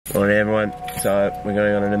Morning everyone. So we're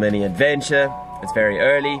going on a mini adventure. It's very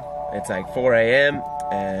early. It's like 4 AM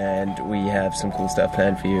and we have some cool stuff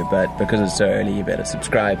planned for you, but because it's so early you better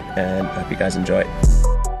subscribe and I hope you guys enjoy it.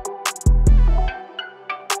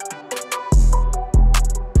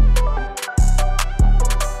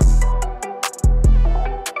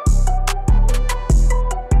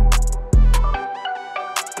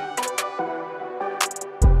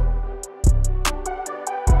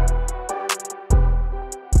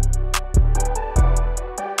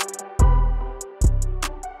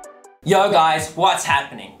 Yo guys, what's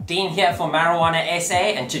happening? Dean here for Marijuana SA,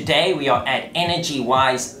 and today we are at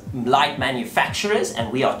ENERGYWISE light manufacturers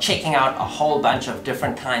and we are checking out a whole bunch of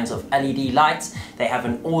different kinds of LED lights. They have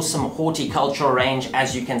an awesome horticultural range,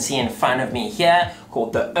 as you can see in front of me here,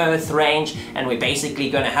 called the Earth range, and we're basically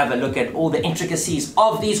going to have a look at all the intricacies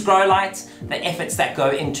of these grow lights, the efforts that go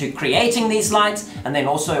into creating these lights, and then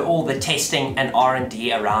also all the testing and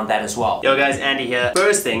R&D around that as well. Yo guys, Andy here.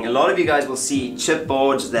 First thing, a lot of you guys will see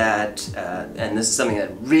chipboards that, and this is something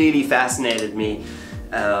that really fascinated me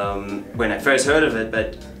when I first heard of it,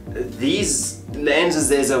 but these lenses,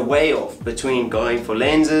 there's a way off between going for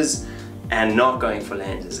lenses and not going for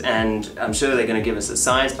lenses, and I'm sure they're going to give us the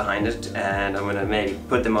science behind it, and I'm going to maybe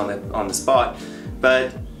put them on the spot,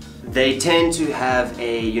 but they tend to have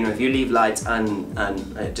a, you know, if you leave lights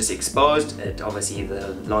just exposed, obviously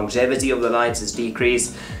the longevity of the lights is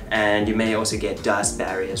decreased, and you may also get dust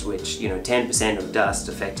barriers, which, you know, 10% of dust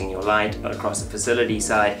affecting your light across the facility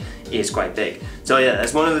side is quite big. So yeah,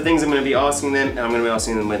 that's one of the things I'm going to be asking them, and I'm going to be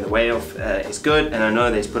asking them when the way off is good, and I know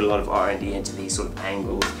they've put a lot of R&D into these sort of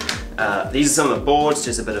angles. These are some of the boards,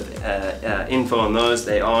 just a bit of info on those.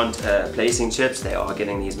 They aren't placing chips, they are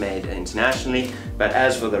getting these made internationally. But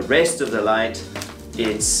as for the rest of the light,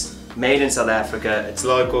 it's made in South Africa, it's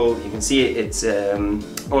local. You can see it's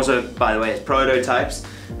also, by the way, it's prototypes.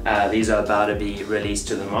 These are about to be released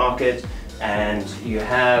to the market, and you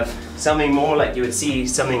have something more like you would see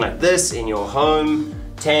something like this in your home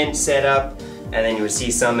tent setup, and then you would see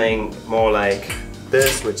something more like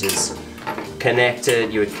this, which is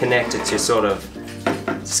connected. You would connect it to sort of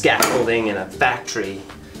scaffolding in a factory.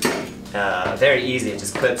 Very easy, it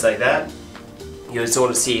just clips like that. You would sort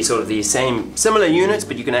of see sort of these similar units,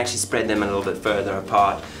 but you can actually spread them a little bit further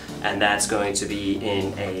apart, and that's going to be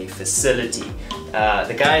in a facility.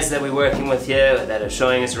 The guys that we're working with here that are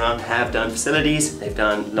showing us around have done facilities. They've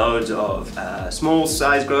done loads of small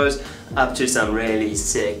size grows up to some really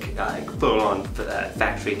sick, full-on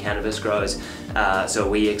factory cannabis grows. So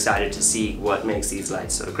we're excited to see what makes these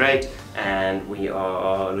lights so great, and we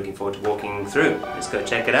are looking forward to walking through. Let's go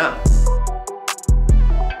check it out.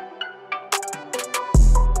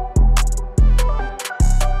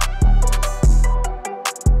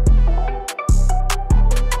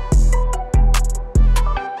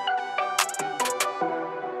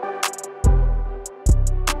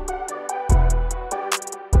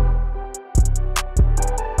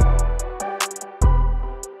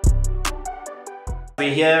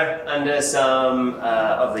 We're here under some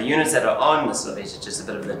of the units that are on. This is just a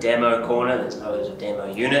bit of the demo corner. There's loads of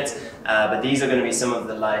demo units, but these are going to be some of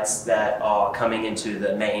the lights that are coming into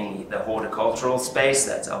mainly the horticultural space.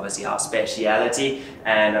 That's obviously our speciality,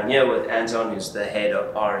 and I'm here with Anton, who's the head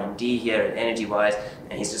of R&D here at ENERGYWISE,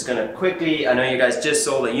 and he's just going to quickly, I know you guys just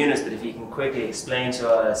saw the units, but if you can quickly explain to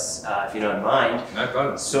us, if you don't mind, no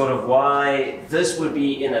problem, sort of why this would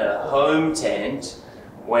be in a home tent,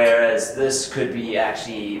 whereas this could be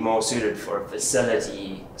actually more suited for a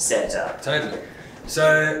facility setup. Totally.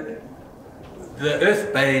 So the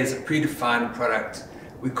Earth Bay is a predefined product.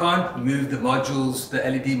 We can't move the modules, the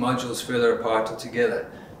LED modules, further apart or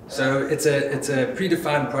together. So it's a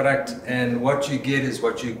predefined product, and what you get is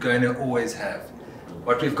what you're going to always have.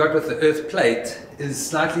 What we've got with the Earth Plate is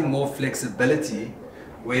slightly more flexibility,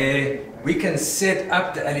 where we can set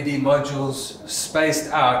up the LED modules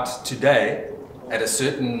spaced out today at a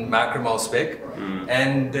certain micromole spec,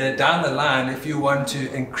 and down the line, if you want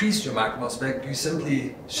to increase your micromole spec, you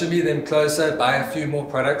simply shimmy them closer, buy a few more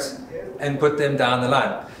products, and put them down the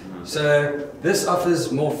line. So this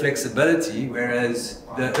offers more flexibility, whereas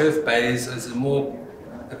the Earth Bays is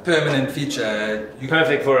a permanent feature.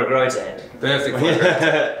 Perfect for a grow tent. Perfect for a grow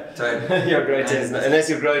tent. Totally. Your grow tents, unless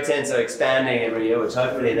your grow tents are expanding every year, which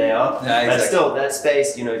hopefully they are. Yeah, exactly. But still, that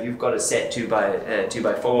space, you know, if you've got a set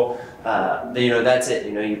 2x4, you know, that's it.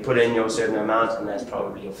 You know, you put in your certain amount, and that's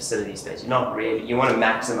probably your facility space. You're not really, you want to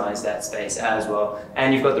maximize that space as well,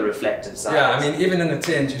 and you've got the reflective side. Yeah, I mean, even in a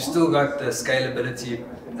tent, you've still got the scalability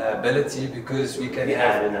ability because we can add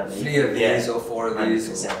have another. 3 of these or 4 of these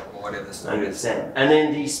 100%. or whatever the story is. 100%. And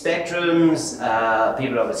then the spectrums,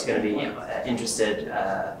 people are obviously going to be interested.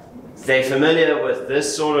 They're familiar with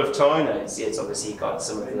this sort of tone. It's obviously got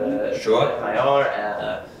some of the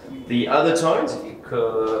IR. The other tones, if you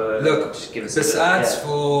could look, give us besides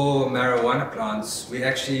for marijuana plants, we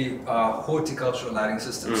actually are horticultural lighting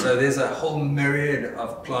systems. So there's a whole myriad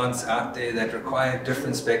of plants out there that require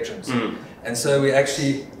different spectrums. And so we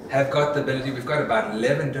actually have got the ability, we've got about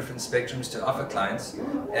 11 different spectrums to offer clients.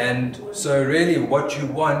 And so really what you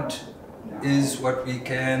want is what we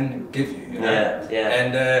can give you, you know?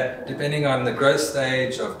 And depending on the growth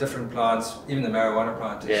stage of different plants, even the marijuana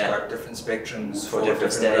plant has got different spectrums for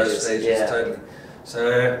different growth stages, totally.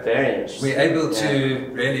 So we're able to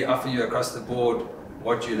really offer you across the board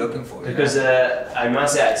what you're looking for. Because I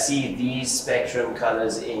must say I see these spectrum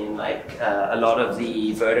colors in like a lot of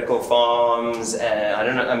the vertical farms. I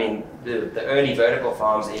don't know, I mean the early vertical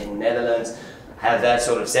farms in Netherlands have that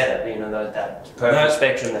sort of setup, you know, that perfect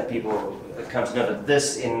spectrum that people come to know. But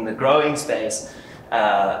this in the growing space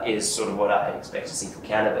is sort of what I expect to see for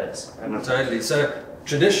cannabis. Totally. So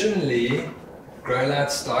traditionally, grow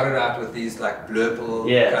lights started out with these like blurple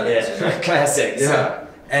colors. You know? Classics. Yeah.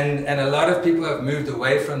 And a lot of people have moved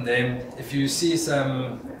away from them. If you see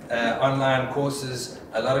some online courses,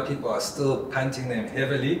 a lot of people are still punting them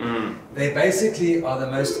heavily. They basically are the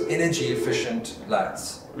most energy efficient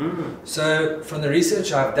lights. So from the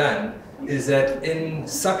research I've done is that in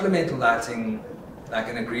supplemental lighting, like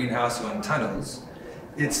in a greenhouse or in tunnels,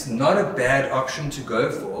 it's not a bad option to go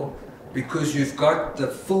for because you've got the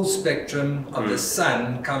full spectrum of the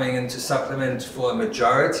sun coming in to supplement for a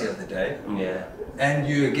majority of the day. And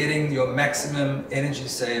you're getting your maximum energy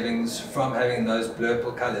savings from having those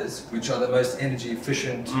blurple colors, which are the most energy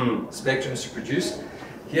efficient spectrums to produce.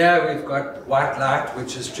 Here we've got white light,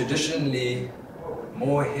 which is traditionally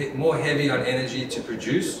more heavy on energy to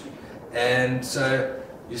produce. And so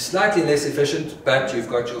you're slightly less efficient, but you've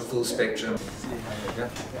got your full spectrum.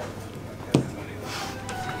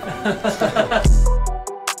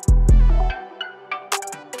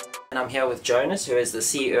 And I'm here with Jonas, who is the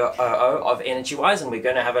CEO of ENERGYWISE, and we're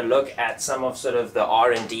going to have a look at some of sort of the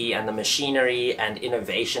R&D and the machinery and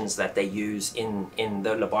innovations that they use in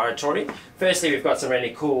the laboratory. Firstly, we've got some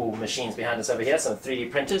really cool machines behind us over here, some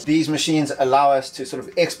 3D printers. These machines allow us to sort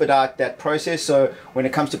of expedite that process. So when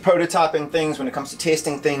it comes to prototyping things, when it comes to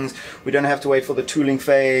testing things, we don't have to wait for the tooling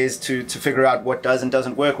phase to figure out what does and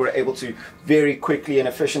doesn't work. We're able to very quickly and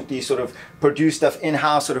efficiently sort of produce stuff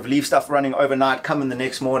in-house, sort of leave stuff running overnight, come in the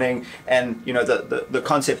next morning, and you know the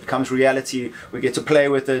concept becomes reality. We get to play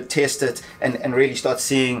with it, test it, and really start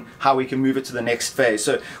seeing how we can move it to the next phase.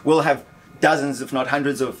 So we'll have dozens, if not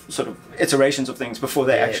hundreds, of sort of iterations of things before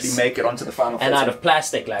they actually make it onto the final and out of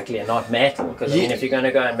plastic, likely, and not metal. Because I mean, if you're going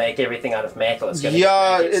to go and make everything out of metal, it's going to be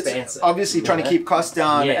expensive. It's obviously trying to keep costs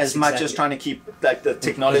down as much as trying to keep like the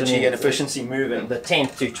technology and efficiency moving. The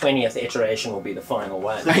 10th to 20th iteration will be the final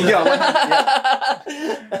one.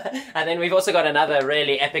 And then we've also got another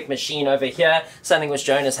really epic machine over here. Something which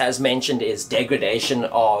Jonas has mentioned is degradation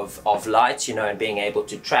of light, you know, and being able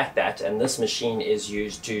to track that. And this machine is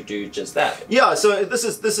used to do just that. Yeah, so this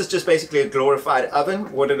is just basically a glorified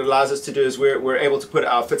oven. What it allows us to do is we're able to put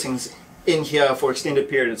our fittings in here for extended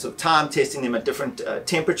periods of time, testing them at different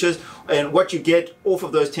temperatures, and what you get off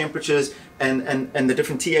of those temperatures and the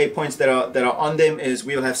different TA points that are on them is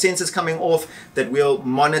we'll have sensors coming off that will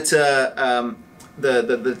monitor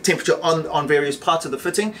the temperature on various parts of the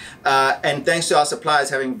fitting, and thanks to our suppliers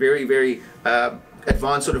having very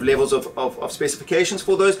advanced sort of levels of specifications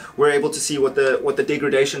for those, we're able to see what the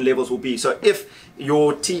degradation levels will be. So if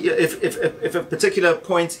if a particular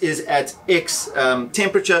point is at X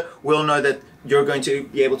temperature, we'll know that you're going to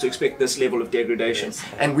be able to expect this level of degradation,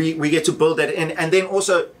 and we get to build that in, and then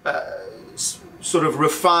also sort of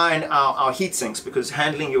refine our heat sinks, because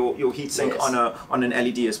handling your heat sink on an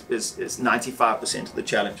LED is 95% of the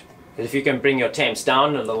challenge. If you can bring your temps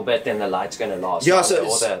down a little bit, then the light's going to last. Yeah, so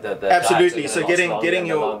absolutely. So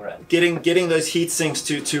getting those heat sinks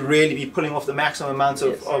to really be pulling off the maximum amount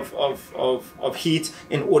of heat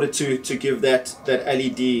in order to give that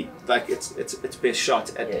LED like its best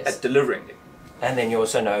shot at delivering it. And then you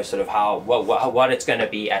also know sort of what it's going to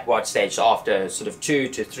be at what stage. So after sort of 2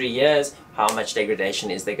 to 3 years, how much degradation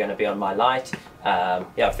is there going to be on my light?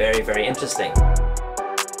 Yeah, very interesting.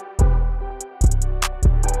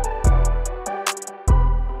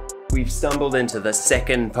 We've stumbled into the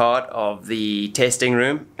second part of the testing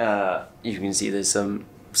room. You can see there's some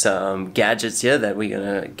gadgets here that we're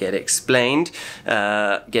gonna get explained,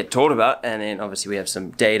 get taught about, and then obviously we have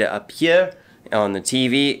some data up here on the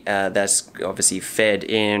TV. That's obviously fed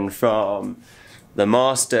in from the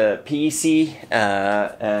master PC,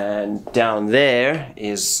 and down there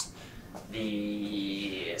is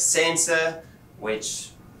the sensor, which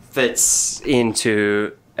fits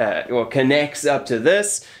into or connects up to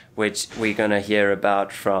this, which we're going to hear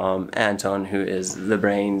about from Anton, who is the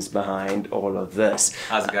brains behind all of this.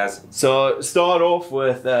 How's it, guys? So start off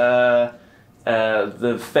with the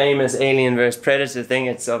famous Alien vs Predator thing.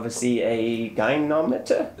 It's obviously a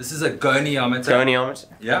gynometer. This is a goniometer. Goniometer.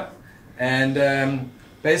 Yeah. And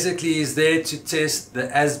basically is there to test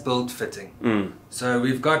the as-built fitting. So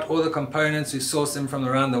we've got all the components, we source them from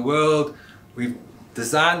around the world, we've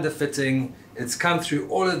designed the fitting, it's come through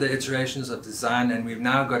all of the iterations of design, and we've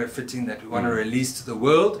now got a fitting that we want to release to the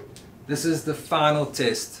world. This is the final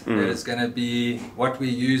test that is going to be what we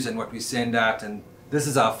use and what we send out, and this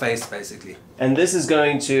is our face basically. And this is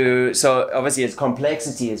going to, so obviously its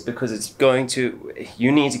complexity is because it's going to,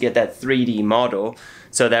 you need to get that 3D model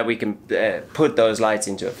so that we can put those lights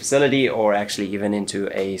into a facility, or actually even into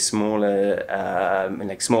a smaller,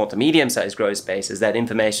 like small to medium sized grow spaces. That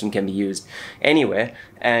information can be used anywhere.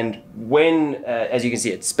 And when, as you can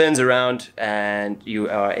see, it spins around and you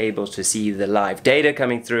are able to see the live data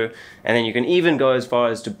coming through. And then you can even go as far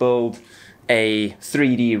as to build a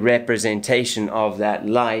 3D representation of that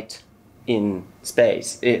light in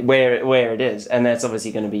space, where it is, and that's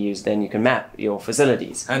obviously going to be used. Then you can map your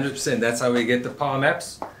facilities. 100%. That's how we get the power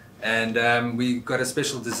maps, and we've got a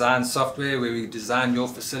special design software where we design your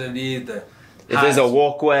facility. If there's a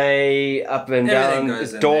walkway up and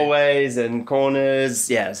down, doorways and corners,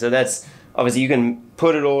 yeah. So that's obviously you can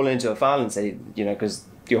put it all into a file and say, you know, because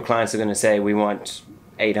your clients are going to say we want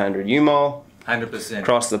 800 UMOL. 100%.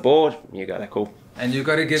 Across the board, you got that cool. And you've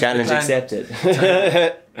got to give challenge accepted.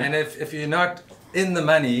 And if you're not in the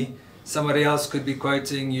money, somebody else could be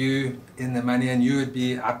quoting you in the money and you would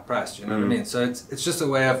be outpriced, you know what I mean? So it's just a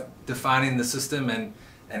way of defining the system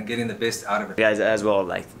and getting the best out of it. Guys, as well,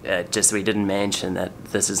 like just we didn't mention that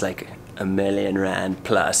this is like a R1,000,000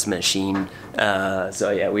 plus machine.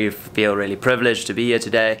 So yeah, we feel really privileged to be here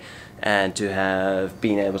today and to have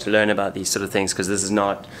been able to learn about these sort of things, because this is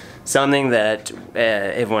not something that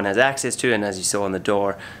everyone has access to. And as you saw on the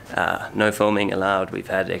door, no filming allowed. We've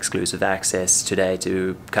had exclusive access today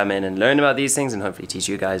to come in and learn about these things and hopefully teach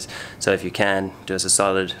you guys. So if you can, do us a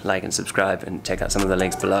solid like and subscribe, and check out some of the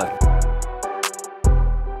links below.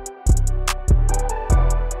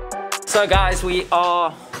 So guys, we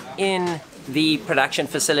are in the production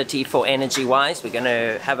facility for ENERGYWISE. We're going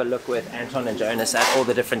to have a look with Anton and Jonas at all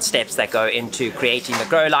the different steps that go into creating the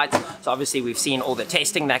grow lights. So obviously we've seen all the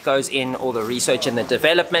testing that goes in, all the research and the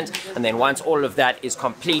development, and then once all of that is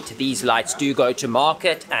complete, these lights do go to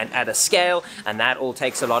market and at a scale, and that all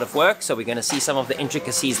takes a lot of work. So we're going to see some of the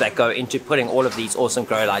intricacies that go into putting all of these awesome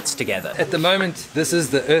grow lights together. At the moment, this is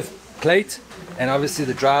the earth plate, and obviously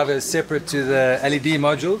the driver is separate to the LED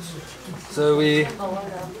modules. So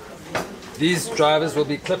these drivers will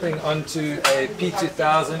be clipping onto a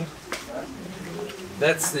P2000.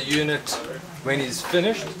 That's the unit when he's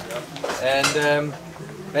finished, and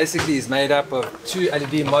basically he's made up of 2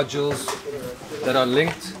 LED modules that are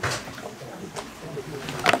linked,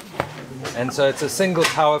 and so it's a single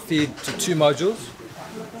power feed to 2 modules.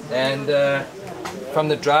 And from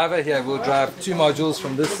the driver here, we'll drive 2 modules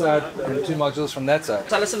from this side and 2 modules from that side.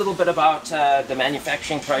 Tell us a little bit about the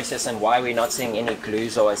manufacturing process and why we're not seeing any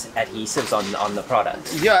glues or adhesives on the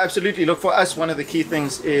product. Yeah, absolutely. Look, for us, one of the key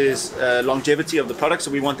things is longevity of the product.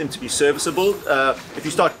 So we want them to be serviceable. If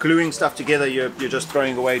you start gluing stuff together, you're just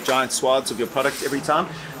throwing away giant swaths of your product every time.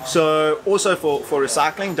 So also for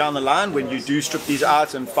recycling down the line, when you do strip these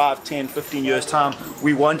out in 5, 10, 15 years time,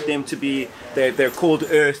 we want them to be, they're called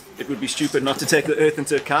earth. It would be stupid not to take the earth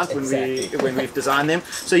into account when we've designed them.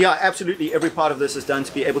 So yeah, absolutely every part of this is done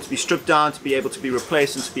to be able to be stripped down, to be able to be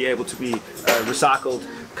replaced, and to be able to be recycled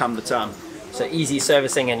come the time. So easy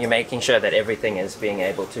servicing, and you're making sure that everything is being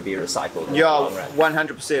able to be recycled. Yeah,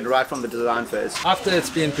 100% right from the design phase. After it's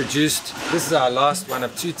been produced, this is our last one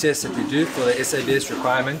of 2 tests that we do for the SABS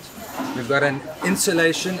requirement. We've got an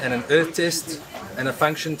insulation and an earth test and a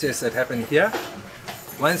function test that happen here.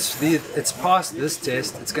 Once it's passed this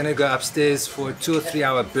test, it's going to go upstairs for a 2 or 3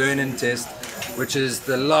 hour burn-in test, which is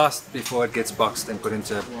the last before it gets boxed and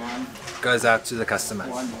goes out to the customer.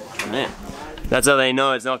 Man. That's how they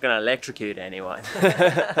know it's not going to electrocute anyone.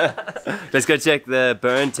 Let's go check the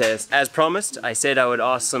burn test. As promised, I said I would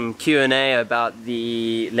ask some Q&A about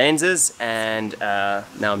the lenses, and now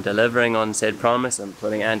I'm delivering on said promise. I'm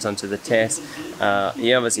putting Anton to the test.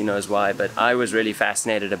 He obviously knows why, but I was really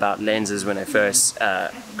fascinated about lenses when I first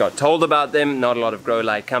got told about them. Not a lot of grow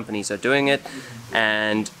light companies are doing it,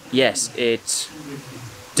 and yes, it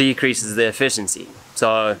decreases the efficiency.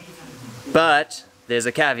 So, but there's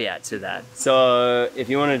a caveat to that. So if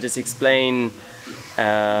you want to just explain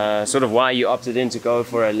sort of why you opted in to go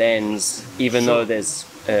for a lens, even though there's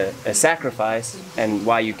a sacrifice, and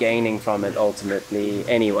why you're gaining from it ultimately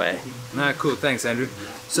anyway. No, cool, thanks Andrew.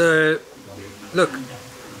 So look,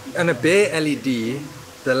 on a bare LED,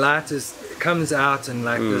 the light comes out in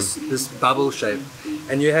like this bubble shape,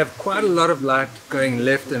 and you have quite a lot of light going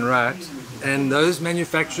left and right, and those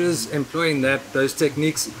manufacturers employing those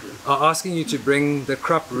techniques are asking you to bring the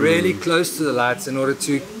crop really close to the lights in order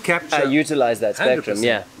to capture, utilize that spectrum. 100%.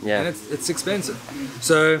 Yeah. And it's expensive.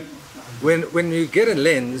 So when you get a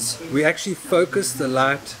lens, we actually focus the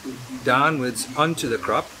light downwards onto the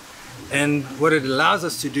crop, and what it allows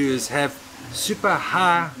us to do is have super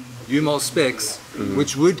high UMOL specs,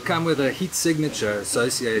 which would come with a heat signature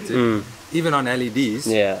associated, even on LEDs.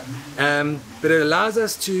 Yeah. But it allows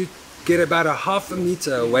us to get about a half a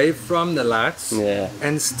meter away from the lights,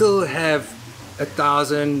 and still have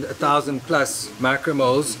 1,000 plus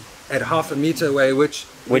micromoles at half a meter away, which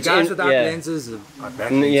guys without lenses are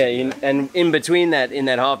backing. And in between that, in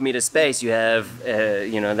that half meter space, you have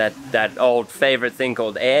you know, that old favorite thing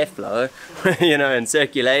called airflow, you know, and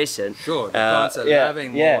circulation. Sure, the plants are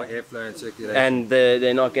having more airflow and circulation. And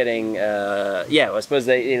they're not getting, well, I suppose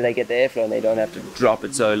they get the airflow and they don't have to drop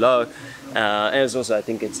it so low. And it's also, I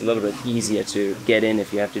think it's a little bit easier to get in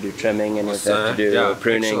if you have to do trimming and if you have to do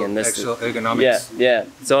pruning and this. Actual ergonomics. Yeah.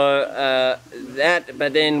 So that,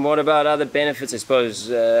 but then what about other benefits? I suppose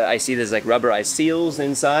I see there's like rubberized seals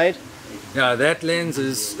inside. Yeah, that lens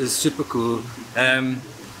is super cool.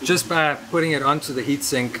 Just by putting it onto the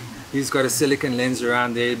heatsink, he's got a silicon lens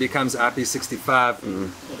around there. It becomes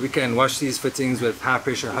IP65. We can wash these fittings with high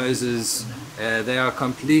pressure hoses. They are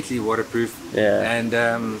completely waterproof.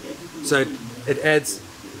 And so it adds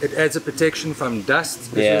a protection from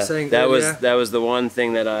dust, as you were saying earlier. That was the one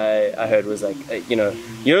thing that I heard was like, you know,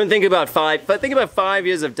 you don't think about think about 5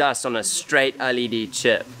 years of dust on a straight LED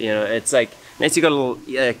chip. You know, it's like, unless you got a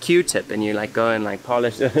little Q-tip and you like go and like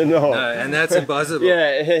polish it. No, and that's impossible.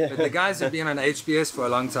 But the guys who've been on HPS for a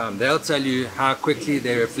long time, they'll tell you how quickly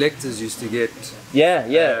their reflectors used to get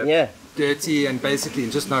dirty and basically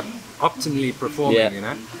just not optimally performing, you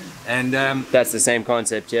know. And that's the same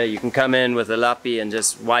concept. You can come in with a lappy and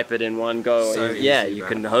just wipe it in one go. So you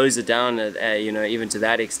can hose it down you know, even to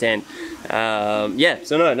that extent. So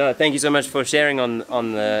no, thank you so much for sharing on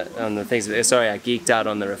the things. Sorry, I geeked out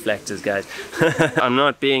on the reflectors, guys. I'm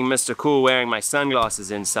not being Mr. Cool wearing my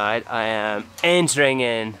sunglasses inside. I am entering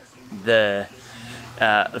in the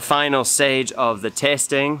final stage of the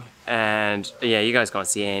testing, and you guys can't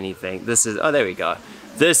see anything. This is, there we go.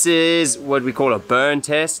 This is what we call a burn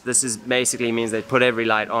test. This is basically means they put every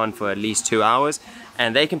light on for at least 2 hours,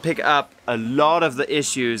 and they can pick up a lot of the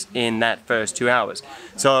issues in that first 2 hours.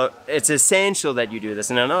 So it's essential that you do this,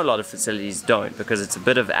 and I know a lot of facilities don't because it's a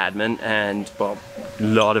bit of admin, and well, a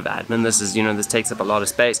lot of admin. This is, you know, this takes up a lot of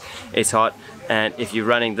space. It's hot, and if you're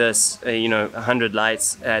running this, you know, 100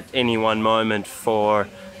 lights at any one moment for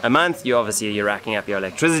a month, you're racking up your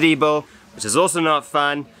electricity bill, which is also not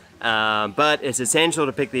fun. But it's essential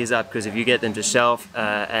to pick these up, because if you get them to shelf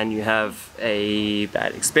and you have a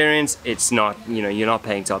bad experience, it's not, you know, you're not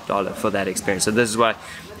paying top dollar for that experience. So this is why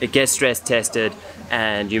it gets stress tested,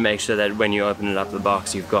 and you make sure that when you open it up the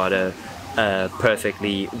box, you've got a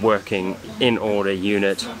perfectly working in order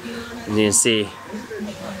unit. And you can see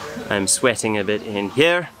I'm sweating a bit in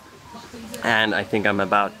here, and I think I'm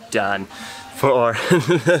about done for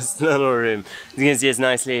this little room. As you can see, it's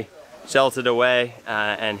nicely sheltered away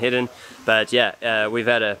and hidden, but we've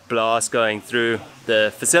had a blast going through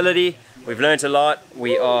the facility. We've learned a lot.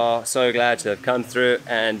 We are so glad to have come through,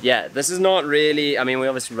 and this is not really, I mean, we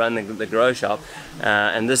obviously run the grow shop,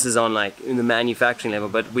 and this is on like in the manufacturing level,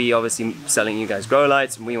 but we obviously selling you guys grow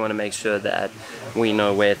lights, and we want to make sure that we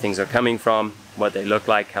know where things are coming from, what they look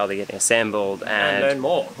like, how they get assembled, and learn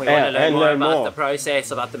more. We want to learn more about the process,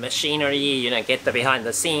 about the machinery, you know, get the behind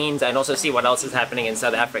the scenes, and also see what else is happening in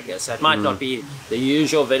South Africa. So it might not be the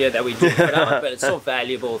usual video that we do put out, but it's still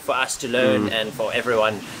valuable for us to learn and for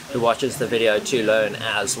everyone who watches the video to learn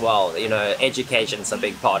as well. You know, education's a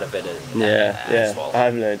big part of it. As well.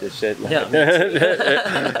 I've learned this shit. Like. Yeah,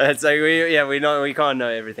 It's like we can't know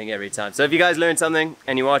everything every time. So if you guys learned something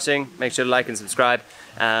and you're watching, make sure to like and subscribe.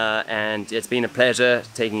 And it's been a pleasure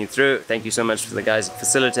taking you through. Thank you so much for the guys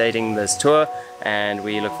facilitating this tour, and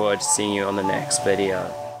we look forward to seeing you on the next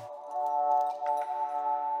video.